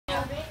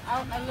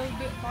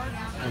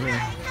Okay.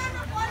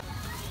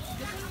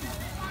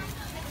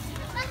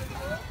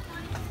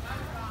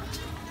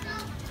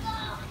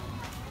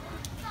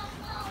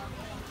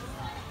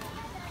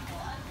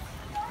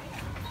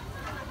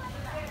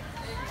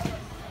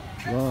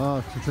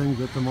 Lots of things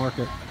at the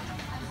market.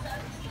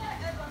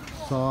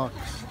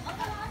 Socks,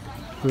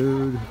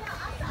 food.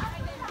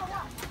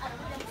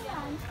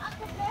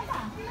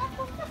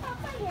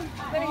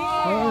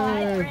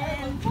 Hi,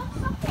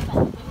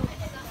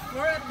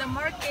 we're at the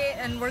market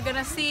and we're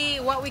gonna see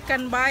what we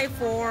can buy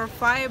for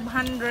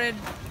 500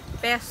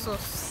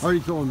 pesos. I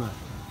already told him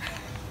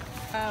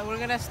that. We're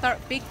gonna start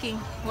picking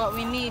what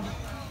we need.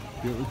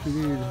 Get what you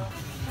need.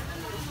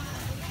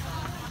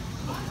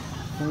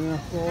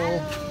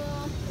 Pineapple.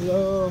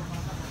 Hello.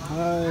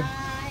 Hi.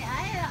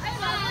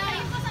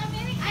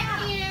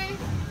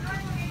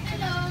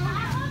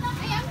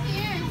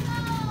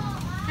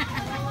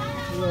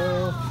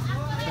 Hello.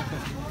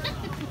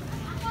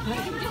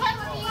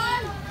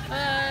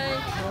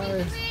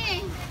 Hi. Hi.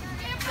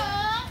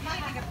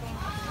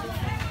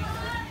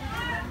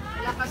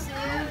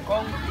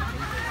 Kong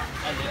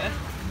ada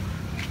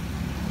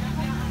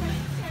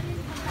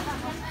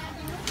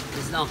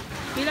Isno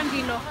Bilang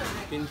kilo?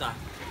 pinta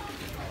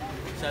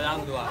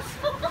salang dua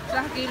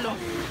Sa kilo.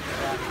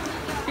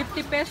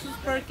 50 pesos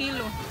per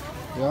kilo.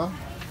 Yeah?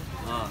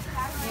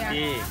 Yeah.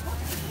 di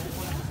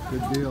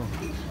Good deal.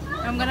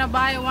 I'm gonna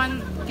buy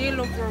 1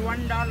 kilo for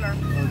 $1.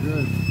 Oh,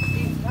 good.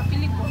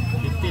 Pili ko.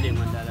 50 din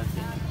mandala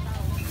si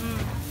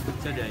Mm.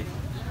 saday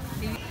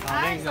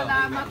Ay,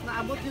 salamat.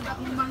 Naabot yung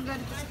akong mangga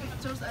dito sa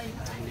pictures ay.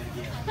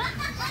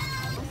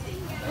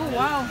 Oh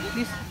wow,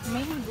 this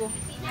mango.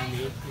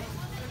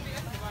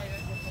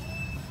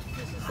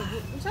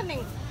 Unsa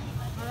ning?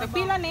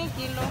 Pagpila ni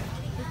kilo?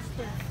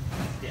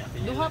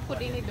 Duha po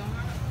din ito.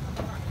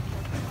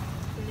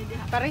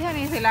 Pareha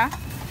ni sila.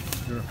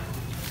 Sure.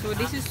 So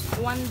this is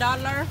 $1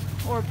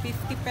 or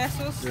 50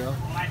 pesos. Yeah.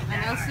 And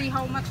I'll see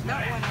how much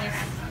that one is.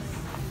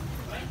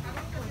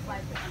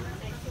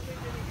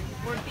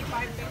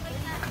 45 pesos.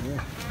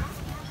 Yeah.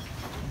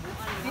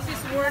 This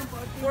is worth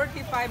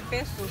 45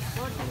 pesos.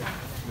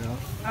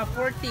 Yeah.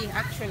 40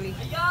 actually.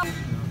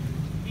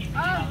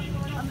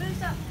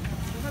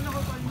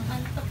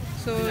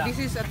 So this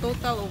is a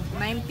total of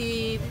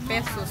 90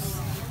 pesos.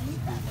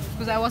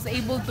 Because I was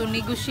able to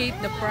negotiate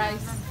the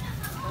price.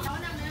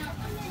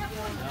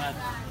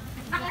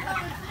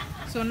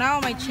 So now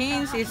my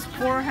change is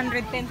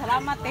 410.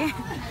 Salamat eh.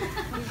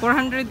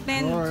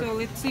 410. Alright. So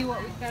let's see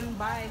what we can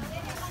buy.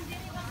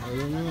 I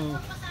don't know.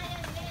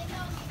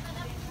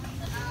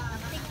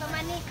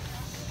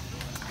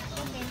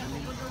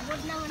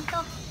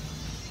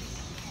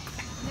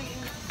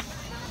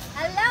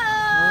 Hello!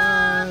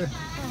 Hi.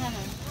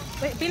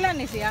 Wait, pila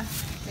ni siya?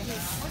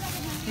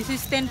 This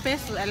is 10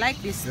 pesos. I like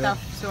this Yeah. stuff.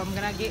 So I'm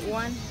gonna get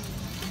one.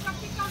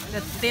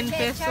 That's 10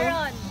 pesos.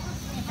 Charon.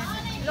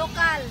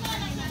 Local.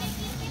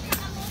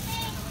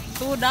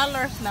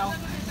 $2 now.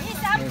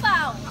 Is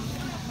ampaw.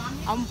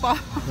 Ampa.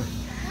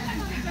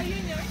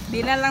 Di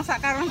na lang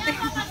sa karante.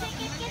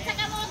 Masikit-kit sa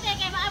kamote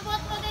kaya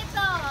maabot mo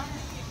dito.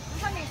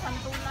 Ano ni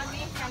santulan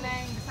ni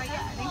kanang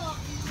saya ni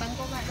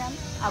Bangko madam.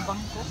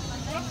 abang ko.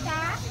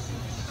 Eka.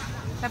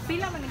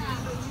 Tapila man ang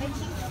kilo. May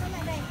 5 na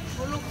dai.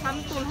 Ulog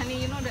santul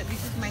honey, you know that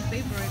this is my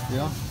favorite.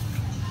 Yeah.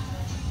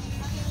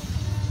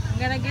 I'm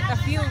gonna get a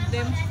few of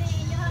them.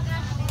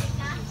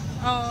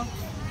 Oh,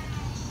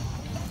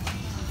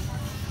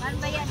 Man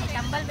ba yan?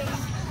 Tambal ba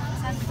yan?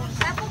 Santo.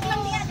 Tapok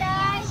lang niya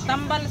dai.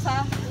 tambal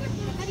sa.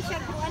 Kani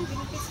siya kuan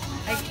binipis.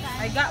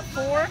 I got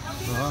 4.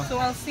 Uh-huh. So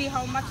I'll see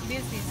how much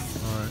this is.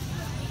 All right.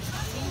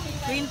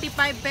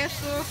 25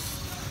 pesos.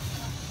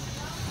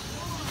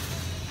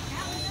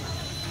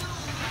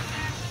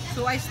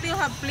 So I still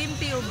have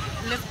plenty of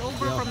left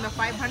over Yeah. from the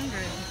 500.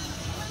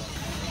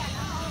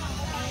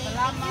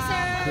 Thank you,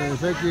 sir. Okay,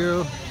 thank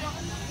you.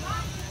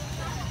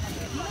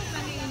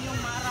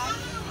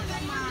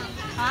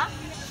 Ha?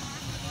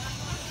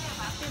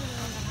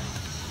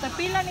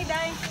 Tapila ni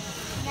Day?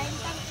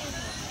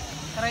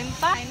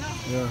 30. I know.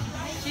 Yeah.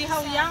 See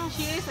how young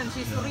she is and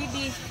she's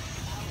already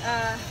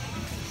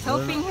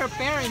helping her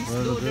parents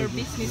do their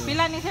business.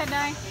 Pila ni siya,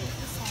 Day?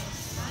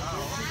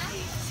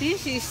 See,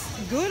 she's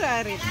good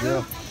at it.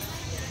 Yeah.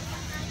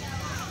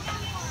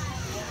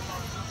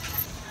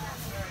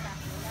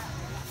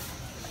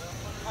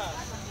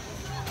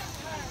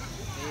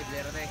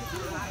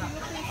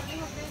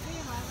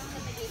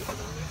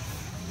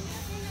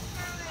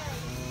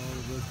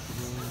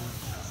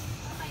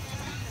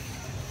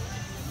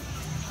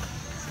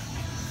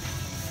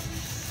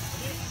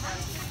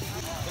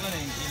 Ano na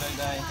yung kilo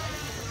day?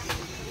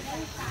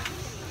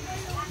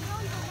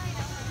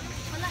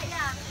 Wala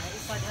ya.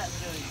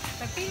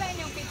 Tapila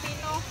yung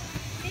pipino.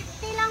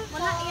 50 lang po.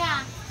 Wala ya.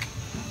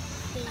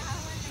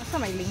 Basta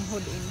may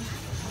linghod in.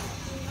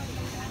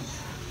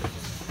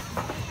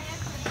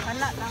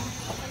 Wala lang.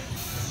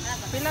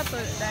 Pila to,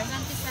 Day?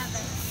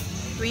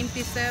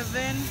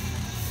 27.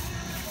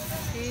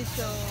 Okay,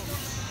 so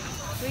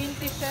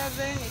 27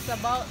 is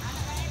about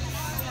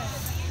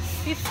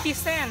 50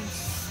 cents.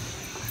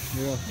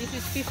 Yeah. This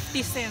is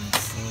 50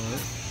 cents. All right.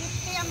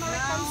 50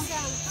 American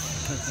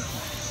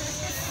cents.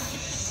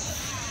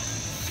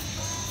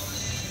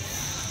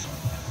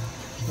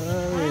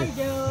 Hey.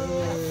 Joe.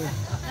 Hey.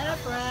 Hello,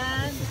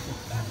 friend.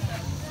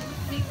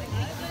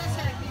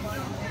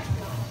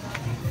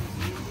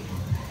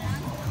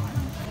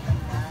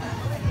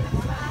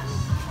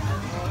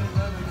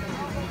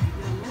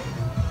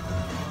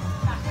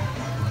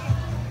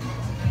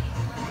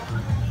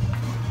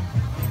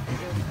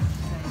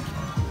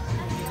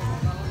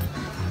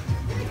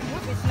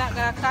 It's not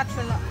gonna catch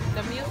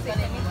the music.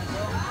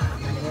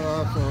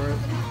 Oh, that's all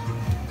right.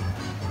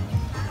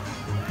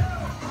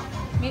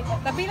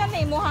 Tapi lang na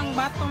imuhang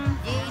batong.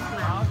 8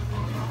 ma'am.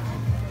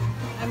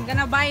 I'm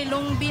gonna buy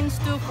long beans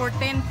too for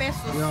 10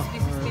 pesos. Yeah,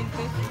 This is alright. 10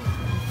 pesos.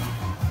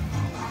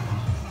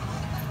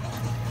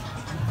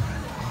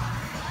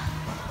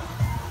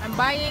 I'm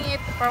buying it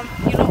from,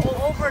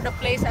 all over the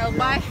place. I'll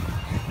buy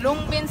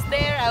long beans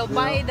there. I'll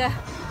buy the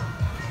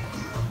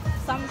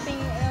something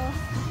else.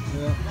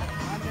 Yeah.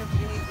 Other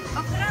place.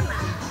 Okra na.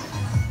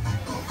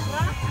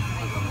 Okra?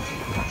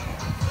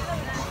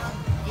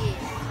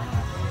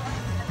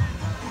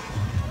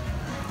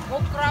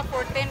 Okra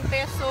for 10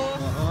 pesos.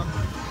 Uh-huh.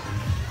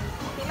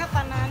 Pila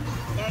tanan?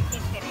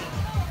 33.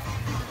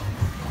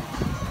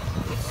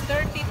 It's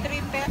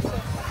 33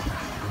 pesos.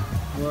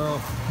 Well,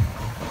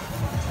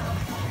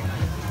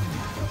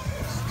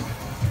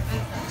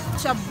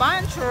 It's a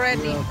bunch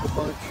already. yeah, it's a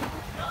bunch.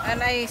 And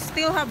I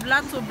still have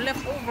lots of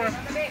leftover.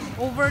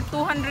 Over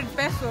 200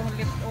 pesos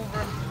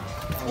leftover.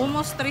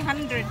 Almost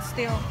 300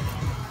 still.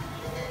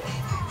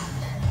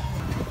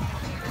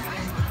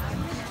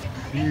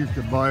 She used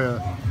to buy a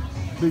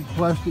big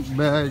plastic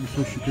bag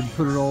so she could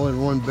put it all in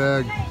one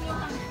bag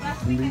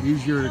and be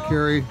easier to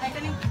carry.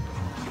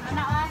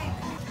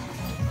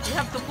 You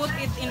have to put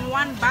it in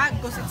one bag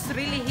because it's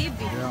really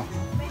heavy. Yeah.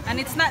 And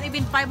it's not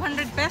even 500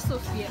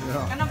 pesos yet.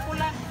 Yeah. Kanang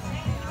pula.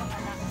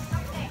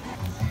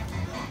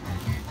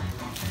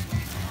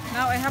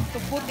 Now I have to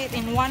put it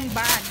in one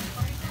bag.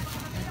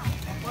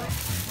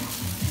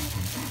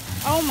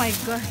 Oh my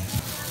god.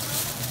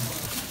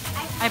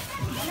 I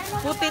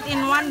put it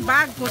in one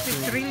bag because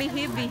it's really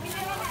heavy.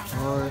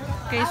 All right.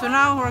 Okay, so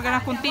now we're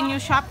gonna continue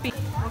shopping.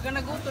 We're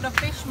gonna go to the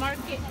fish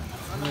market.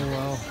 Oh,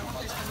 wow.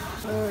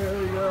 Hey, there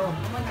you go.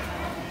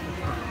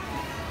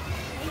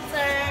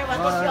 Sir, what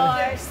is Hi.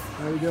 yours?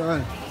 How you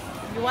doing?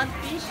 You want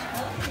fish?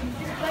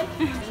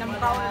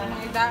 Nampaw ng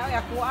ida,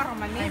 ako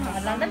araman Ay, ni. mga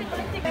lang. Dali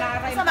politik.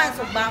 Naray Sa mga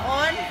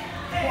sugbaon.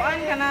 kuan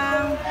ka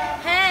ng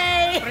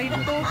Hey! prito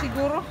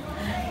siguro.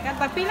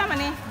 Kaya pila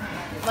man eh.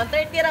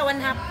 130 ra, 1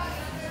 half.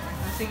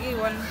 Sige,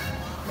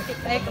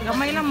 ay,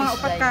 gamay lang mga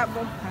upat ka.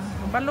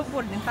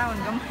 Balupod din taon,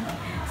 gamay.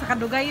 Sa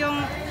kadugay yung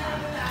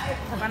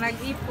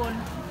panag-ipon.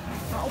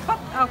 Mga upat,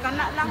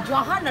 kana lang.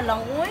 Medyahan na lang,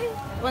 uy.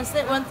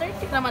 130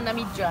 naman na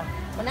medya.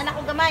 Wala na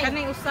akong gamay.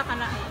 Kanay usa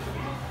kana.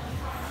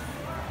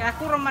 Kaya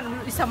ako raman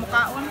isa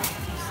mukaon.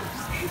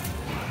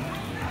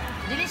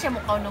 Dili siya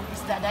mukaw ng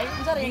isda dahil.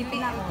 Ang sarili Pili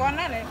na ko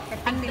na eh.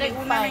 Kapag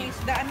piliun na 105. ng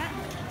isda na.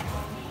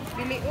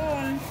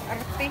 Piliun,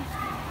 arte.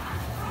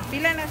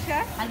 Pila na siya?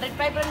 105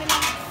 ra nila.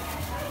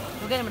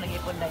 Huwag naman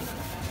nag-ipon dahil.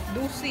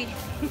 Dusi.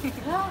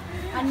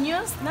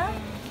 Anyos na.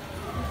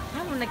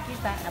 Ano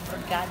nakita?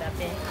 Abroad ka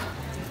dati.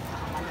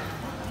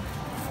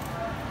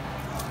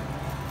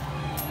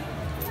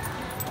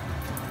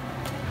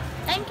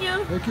 Thank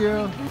you. Thank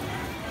you.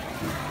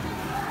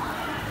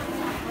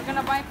 We're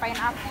gonna buy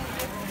pineapple.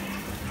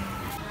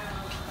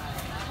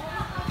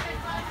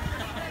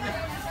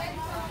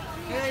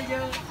 Hey,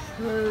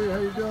 how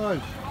you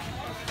doing?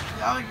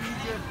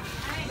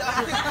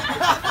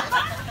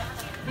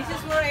 This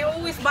is where I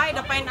always buy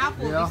the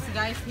pineapple, Yeah. these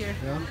guys here.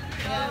 Yeah.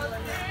 Yeah.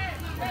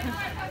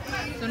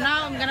 So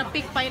now I'm gonna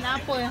pick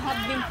pineapple and have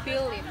them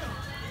peel it.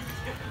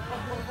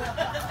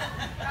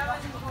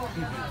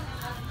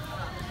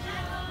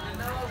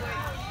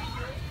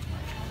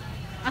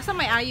 Asa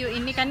may ayo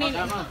ini kanin?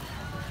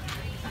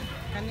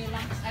 Kanila.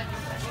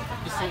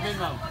 57,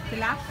 ma'am.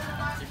 Sila?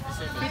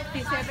 57.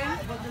 57?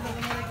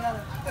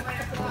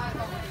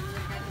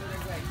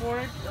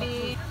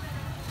 40.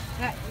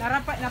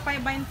 Napay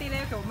 20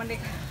 lang ko.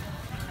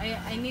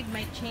 I need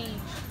my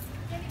change.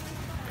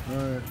 All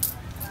right.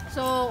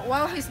 So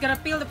while he's gonna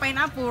peel the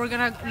pineapple, we're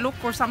gonna look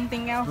for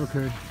something else.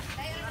 Okay.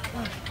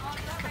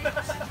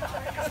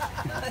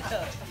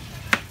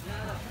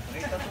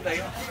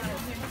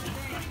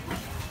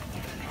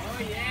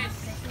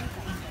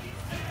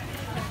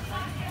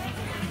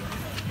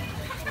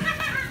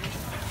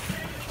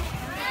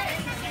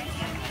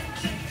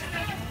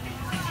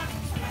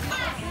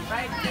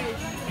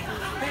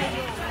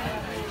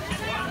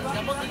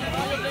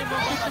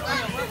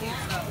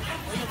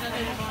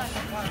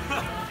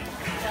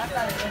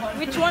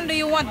 Which one do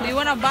you want? Do you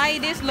wanna buy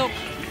this? Look.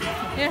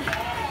 Here.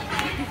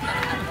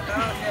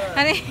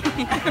 Honey.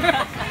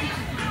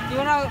 You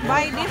wanna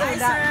buy this or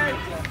that?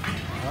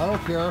 I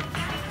don't care.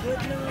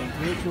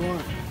 What you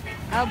want?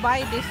 I'll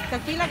buy this.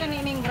 Kakila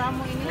ganin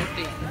gramo ini.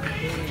 40.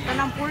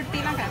 Kanang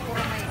 40 lang kaya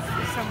puro may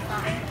isang ka.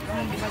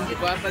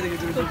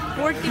 So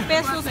 40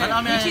 pesos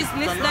which is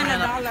less than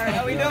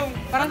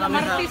 $1. Parang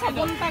marti sa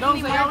buntag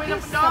ni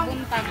Martis sa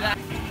buntag.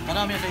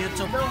 Marami sa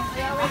YouTube.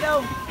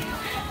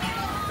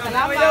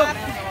 Salamat.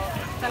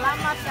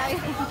 Salamat kayo.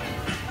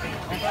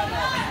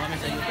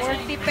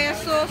 40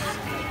 pesos.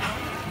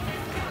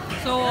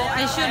 So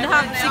I should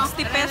have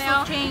 60 peso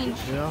change.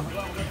 Yeah.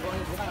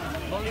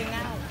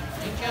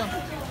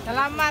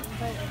 Salamat.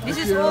 This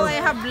is all I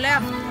have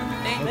left.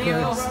 Thank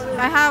you.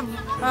 I have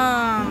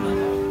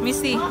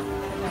Missy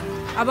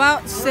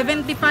about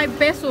 75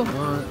 peso.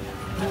 Alright.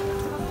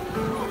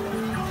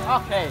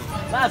 Okay,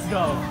 let's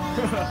go.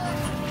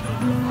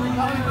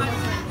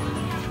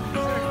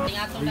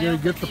 You gonna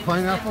get the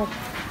pineapple?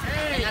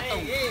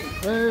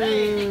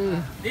 Hey.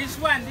 This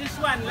one,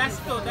 let's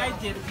go,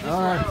 digest.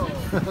 Alright.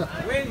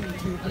 Win.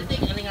 What are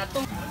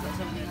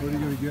you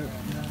gonna get?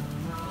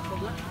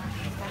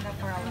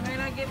 I'm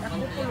gonna get a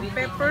couple of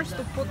peppers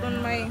to put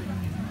on my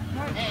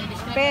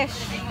fish.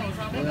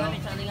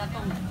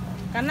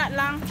 Kana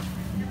lang.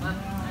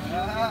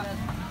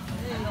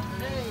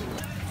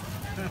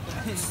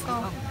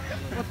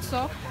 What's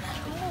up?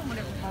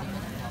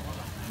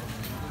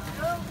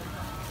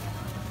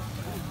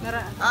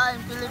 I'm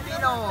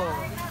Filipino.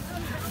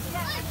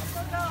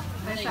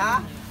 Ha?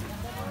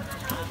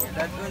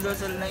 Dadun daw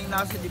sa na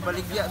inaso di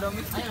baligya daw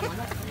mi.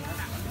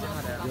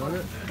 Got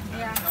it?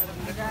 Yeah,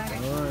 I got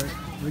it. Alright.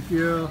 Thank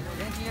you.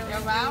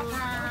 You're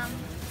welcome.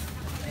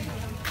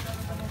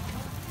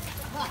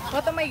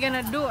 What am I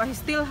gonna do? I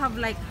still have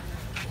like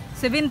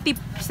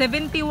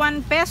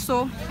 71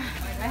 peso.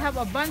 I have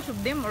a bunch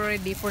of them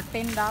already for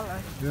 $10.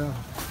 Yeah.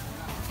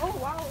 Oh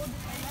wow.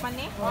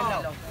 Mani?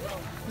 Wow.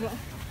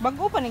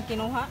 Bago pa ning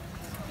kinuha.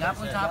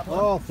 Yapon sa hapon.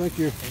 Oh, thank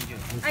you.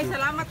 Ay,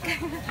 salamat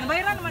kayo.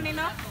 Nabayaran naman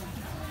nino?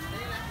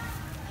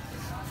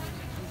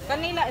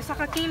 Kanila, isa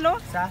ka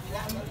kilo. Sa?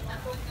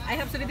 I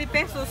have 70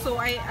 pesos, so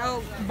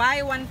I'll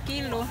buy 1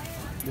 kilo.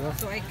 Yeah.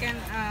 So I can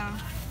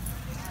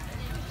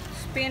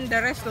spend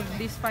the rest of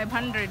this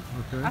 500.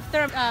 Okay.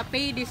 After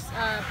pay this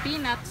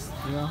peanuts,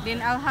 Yeah. then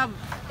I'll have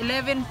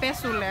 11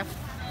 peso left.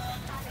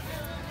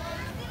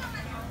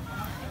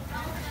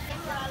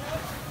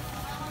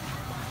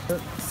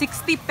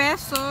 $60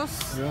 pesos.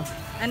 Yeah.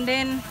 And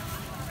then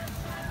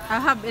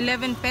I'll have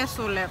 11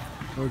 peso left.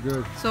 Oh,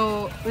 good.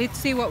 So let's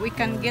see what we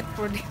can get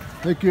for this.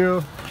 Thank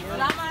you.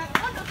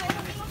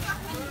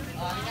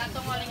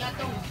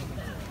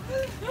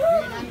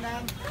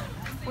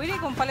 Pwede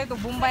kong palit o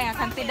Bombay ang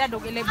kantidad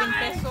og 11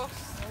 pesos.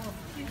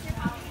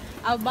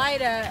 I'll buy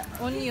the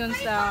onions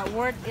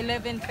worth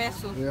 11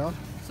 pesos. Yeah.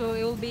 So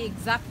it will be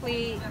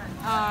exactly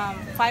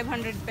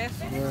 500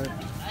 pesos. Right.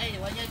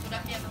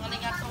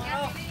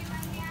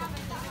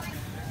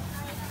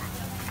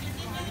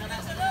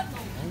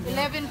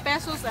 11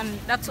 pesos and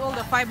that's all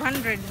the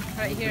 500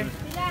 right here.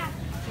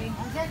 Okay.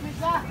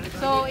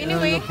 So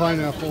anyway, And the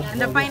pineapple.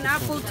 and the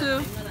pineapple too.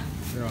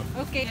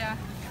 Yeah. Okay. Yeah.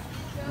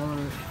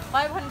 Alright.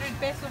 500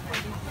 pesos for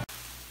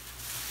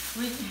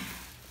this.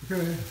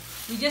 Okay.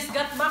 We just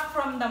got back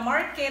from the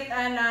market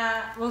and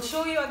we'll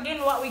show you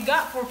again what we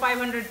got for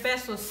 500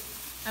 pesos.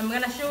 I'm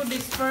gonna show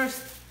this first.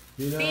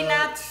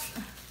 Peanuts.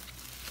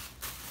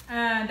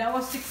 That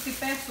was 60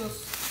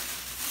 pesos.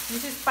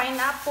 This is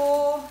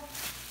pineapple.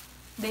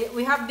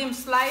 We have them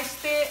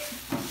sliced it.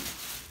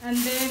 And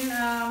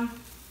then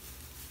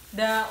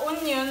the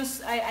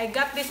onions, I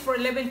got this for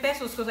 11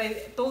 pesos because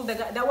I told the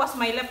guy, that was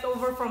my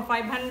leftover from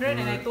 500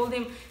 and I told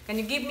him, can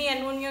you give me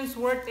an onions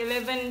worth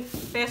 11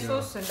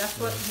 pesos? And that's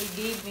what he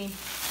gave me.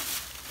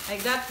 I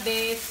got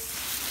this,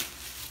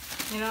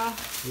 you know,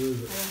 What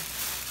is it?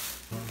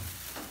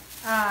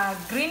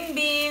 green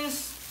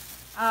beans,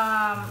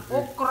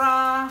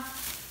 okra,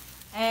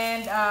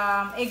 and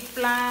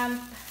eggplant.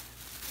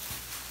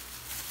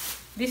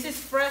 This is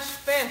fresh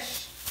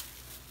fish.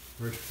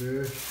 Fresh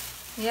fish.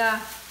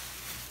 Yeah.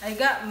 I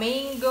got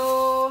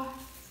mango,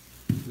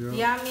 Yeah.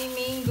 yummy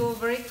mango,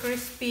 very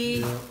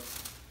crispy. Yeah.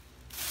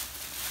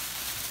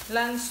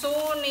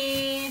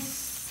 Lanzones,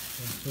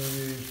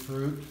 Chinese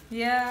fruit.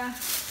 yeah.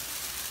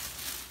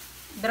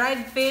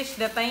 Dried fish,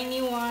 the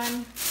tiny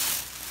one.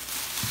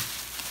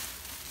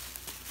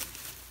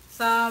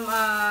 Some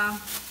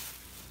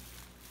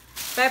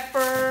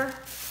pepper,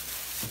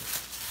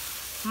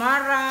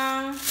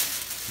 marang,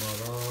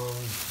 Marang.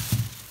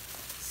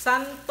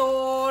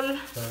 santol,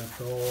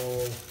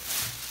 Santol.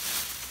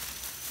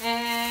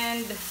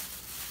 and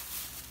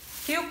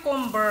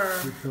cucumber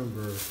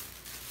Cucumber.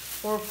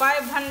 for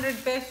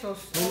 500 pesos.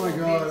 Oh my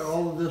God!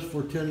 All of this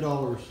for $10.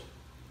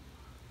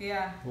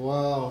 Yeah,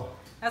 Wow.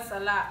 that's a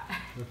lot.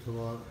 That's a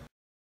lot.